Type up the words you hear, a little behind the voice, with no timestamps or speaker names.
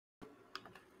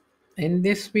In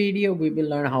this video, we will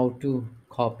learn how to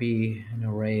copy an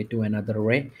array to another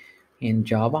array in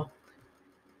Java.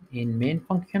 In main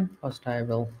function, first I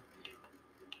will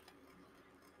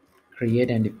create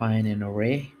and define an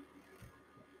array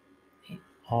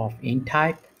of int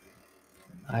type.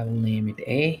 I will name it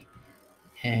A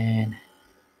and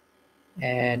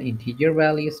add integer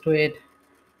values to it,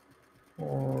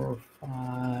 4,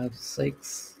 5,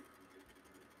 6.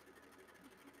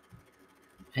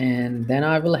 And then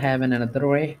I will have another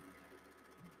array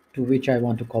to which I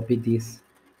want to copy this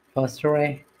first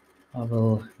array. I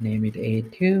will name it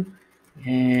A2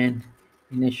 and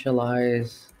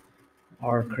initialize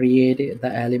or create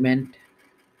the element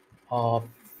of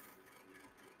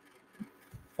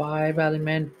 5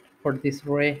 element for this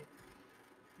array.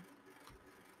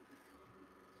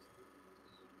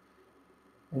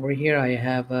 Over here I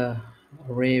have a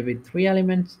array with 3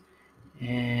 elements,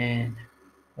 and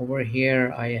over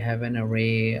here I have an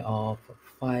array of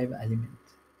 5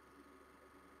 elements,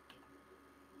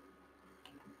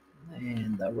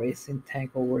 and the array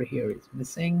syntax over here is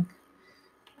missing.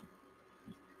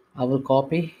 I will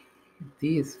copy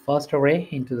this first array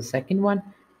into the second one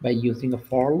by using a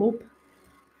for loop.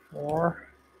 For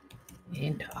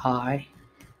int I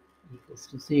equals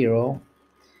to 0,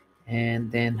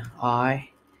 and then I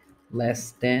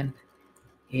less than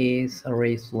is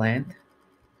array's length,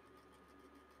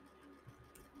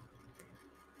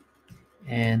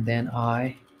 and then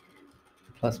I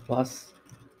plus plus,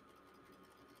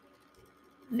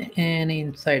 and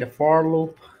inside a for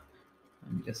loop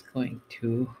I'm just going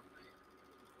to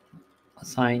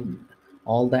assign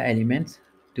all the elements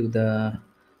to the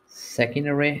second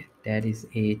array, that is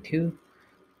A2,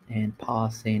 and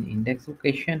pass in index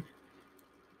location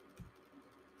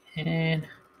and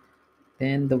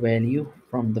then the value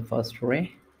from the first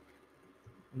array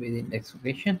with index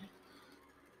location.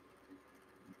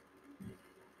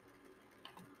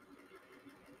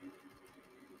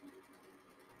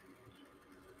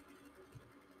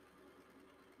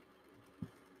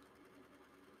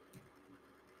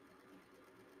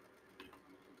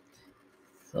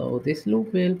 So this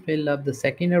loop will fill up the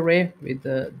second array with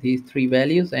these 3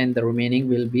 values, and the remaining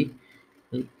will be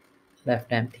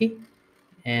left empty.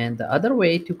 And the other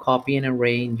way to copy an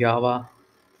array in Java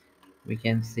we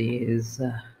can see is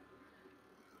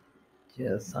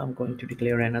just I'm going to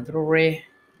declare another array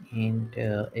int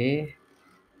a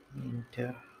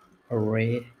int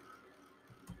array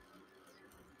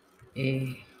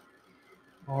a,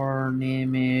 or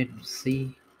name it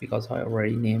C because I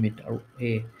already named it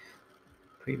a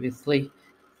previously.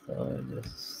 So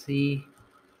just C,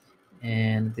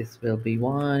 and this will be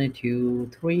 1,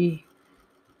 2, 3,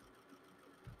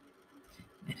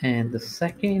 and the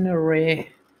second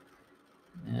array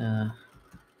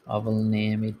I will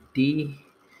name it D,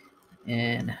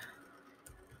 and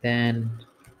then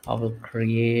I will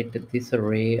create this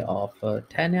array of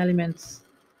 10 elements,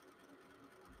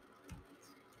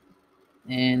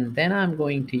 and then I'm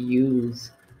going to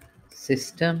use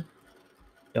system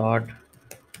dot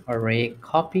array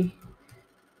copy.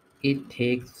 It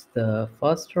takes the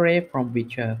first array from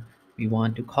which we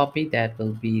want to copy, that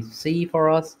will be C for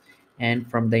us, and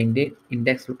from the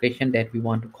index location that we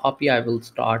want to copy I will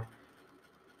start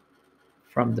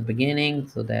from the beginning,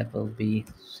 so that will be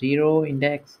 0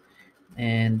 index,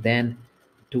 and then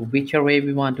to which array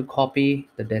we want to copy,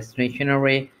 the destination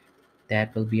array,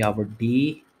 that will be our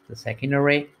D, the second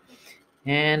array,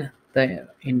 and the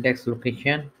index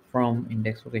location, from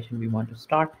index location we want to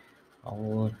start. I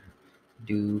will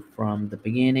do from the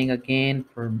beginning again,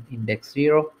 from index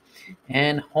 0,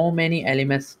 and how many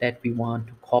elements that we want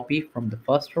to copy from the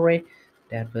first array,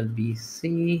 that will be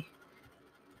C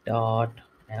dot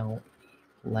L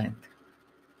length.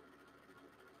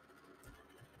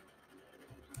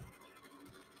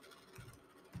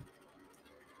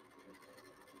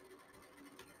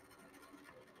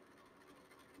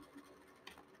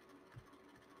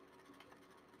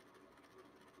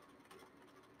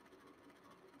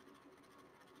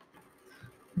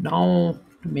 Now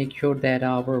to make sure that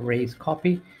our array is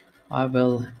copied, I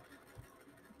will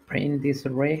print this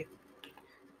array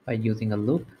by using a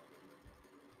loop.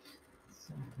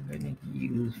 So I'm going to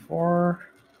use for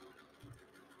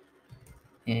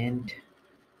and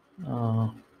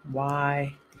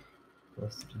y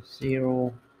equals to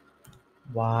 0,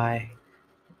 y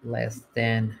less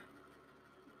than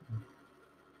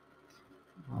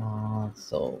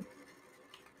so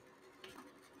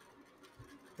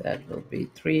that will be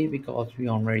 3 because we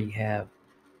already have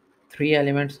 3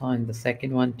 elements on the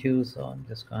second one too, so I'm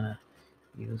just gonna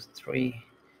use 3,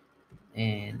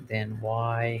 and then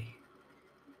y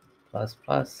plus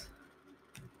plus,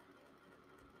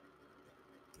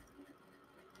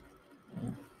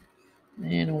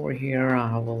 And over here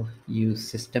I will use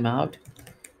system out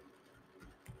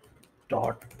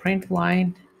dot print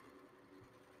line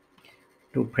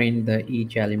to print the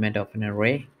each element of an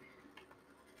array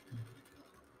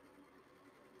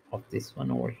of this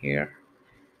one over here.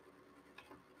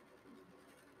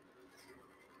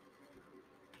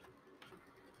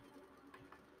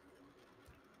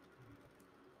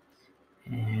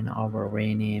 And our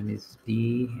array name is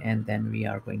D, and then we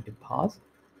are going to pause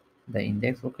the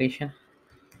index location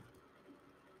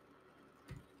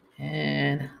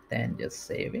and then just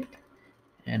save it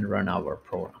and run our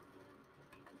program.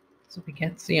 So we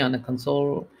can see on the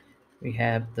console we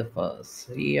have the first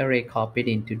C array copied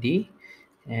into D,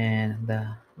 and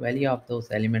the value of those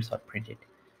elements are printed.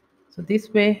 So this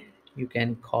way you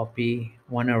can copy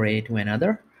one array to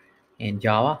another in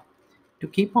Java. To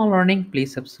keep on learning,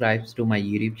 please subscribe to my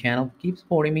YouTube channel. Keep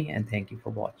supporting me, and thank you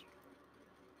for watching.